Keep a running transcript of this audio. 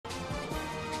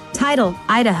Title: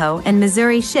 Idaho and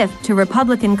Missouri shift to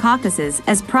Republican caucuses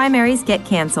as primaries get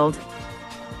canceled.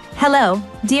 Hello,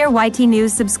 dear YT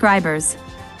News subscribers.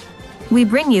 We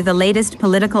bring you the latest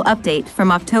political update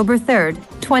from October 3,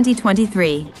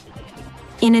 2023.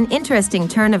 In an interesting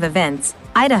turn of events,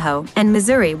 Idaho and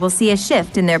Missouri will see a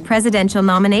shift in their presidential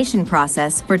nomination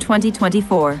process for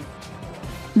 2024.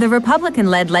 The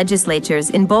Republican-led legislatures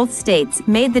in both states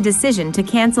made the decision to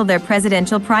cancel their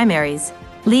presidential primaries,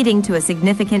 leading to a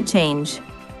significant change.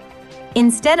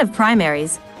 Instead of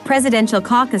primaries, presidential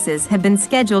caucuses have been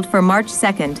scheduled for March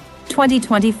 2,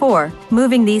 2024,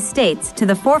 moving these states to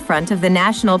the forefront of the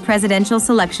national presidential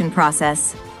selection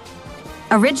process.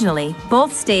 Originally,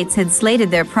 both states had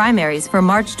slated their primaries for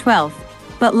March 12,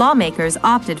 but lawmakers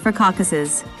opted for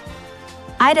caucuses.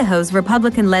 Idaho's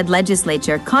Republican-led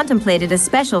legislature contemplated a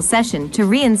special session to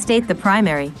reinstate the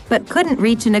primary, but couldn't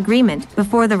reach an agreement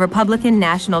before the Republican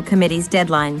National Committee's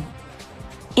deadline.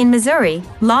 In Missouri,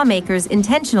 lawmakers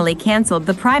intentionally canceled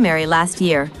the primary last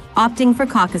year, opting for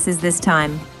caucuses this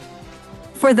time.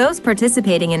 For those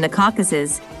participating in the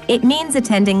caucuses, it means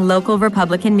attending local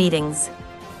Republican meetings.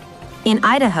 In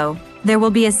Idaho, there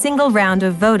will be a single round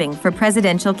of voting for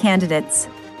presidential candidates.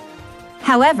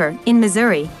 However, in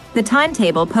Missouri, the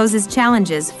timetable poses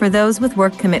challenges for those with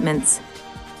work commitments.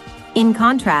 In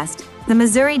contrast, the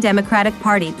Missouri Democratic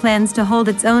Party plans to hold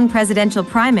its own presidential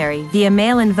primary via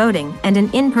mail-in voting and an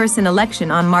in-person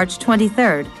election on March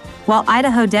 23, while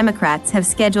Idaho Democrats have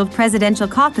scheduled presidential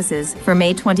caucuses for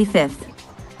May 25.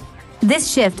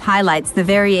 This shift highlights the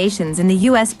variations in the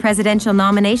U.S. presidential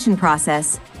nomination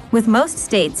process, with most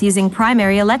states using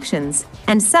primary elections,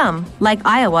 and some, like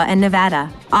Iowa and Nevada,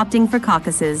 opting for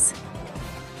caucuses.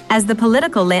 As the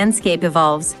political landscape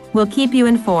evolves, we'll keep you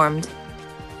informed.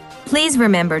 Please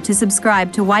remember to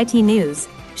subscribe to YT News,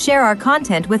 share our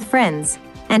content with friends,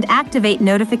 and activate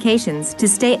notifications to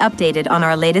stay updated on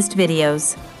our latest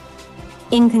videos.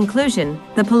 In conclusion,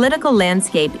 the political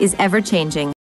landscape is ever-changing.